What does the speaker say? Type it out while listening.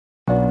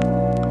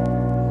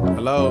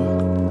Hello?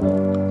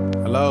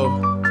 Hello?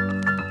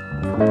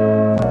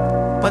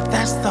 But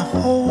that's the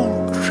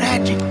whole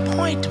tragic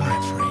point, my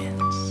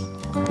friends.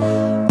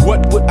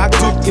 What would I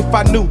do if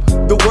I knew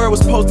the world was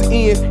supposed to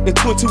end in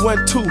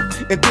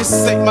 2012? And this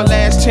ain't my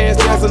last chance,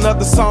 there's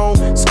another song.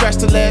 Scratch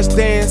the last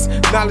dance,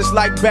 knowledge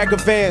like bag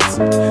of Vans.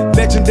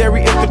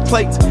 Legendary empty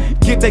plates,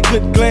 get that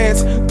good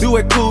glance. Do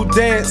a cool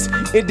dance,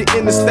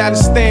 in the stylish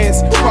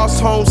stance. Cross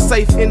home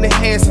safe in the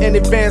hands in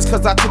advance,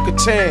 cause I took a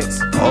chance.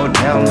 Oh,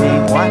 tell me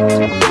what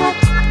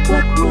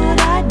would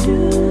I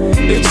do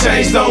if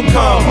change don't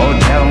come? Oh,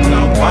 tell me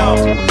what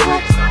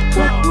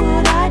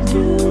would I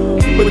do?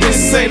 But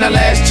this ain't our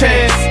last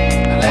chance.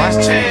 Our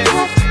last chance.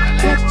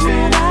 What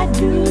would I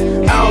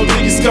do? I don't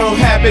think it's gonna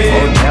happen.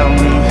 Oh, tell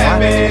me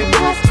happen.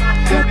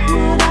 what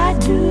would I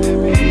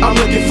do? I'm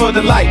looking for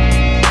the light.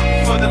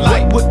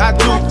 What would I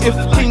do if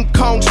King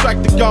Kong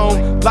strike the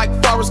gong? Like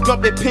Forrest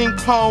Gump at ping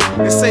pong.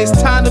 They say it's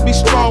time to be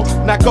strong,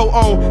 now go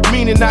on,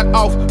 meaning not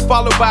off.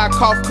 Followed by a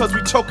cough, cause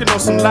we choking on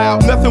some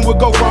loud. Nothing will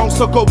go wrong,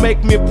 so go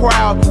make me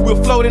proud.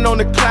 We're floating on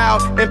the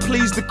cloud and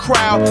please the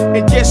crowd.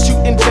 And yes, you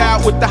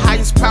endowed with the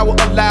highest power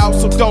allowed,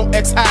 so don't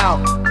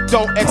exhale,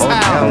 don't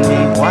exhale. Oh, tell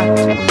me what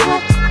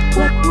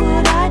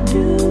would I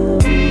do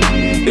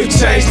if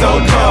change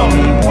don't come?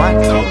 What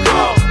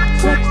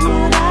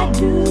would I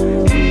do?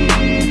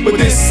 But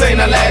this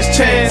ain't our last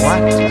chance.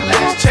 What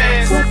last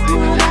chance.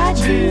 would I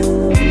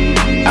do?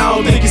 I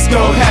don't think it's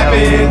gonna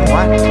happen.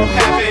 What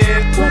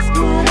Happen.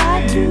 would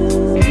I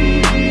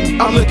do?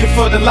 I'm looking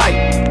for the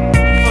light.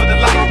 For the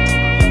light.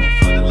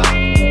 For the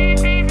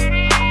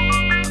light.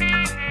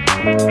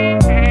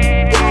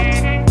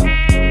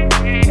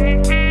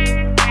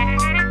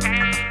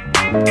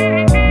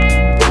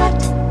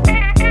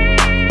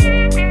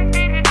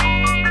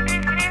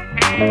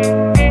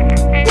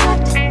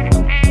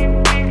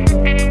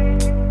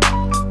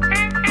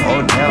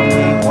 Oh, tell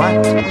me what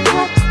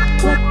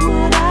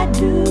would I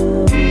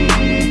do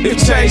if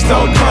change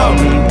don't come?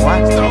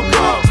 What Don't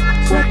come.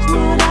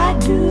 would I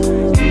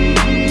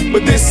do?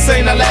 But this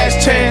ain't our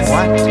last chance.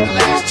 What Our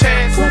last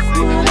chance.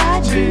 would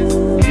I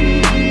do?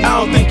 I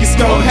don't think it's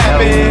gonna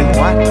happen.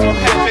 What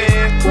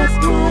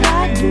Happen. would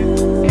I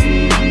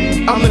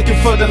do? I'm looking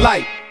for the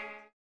light.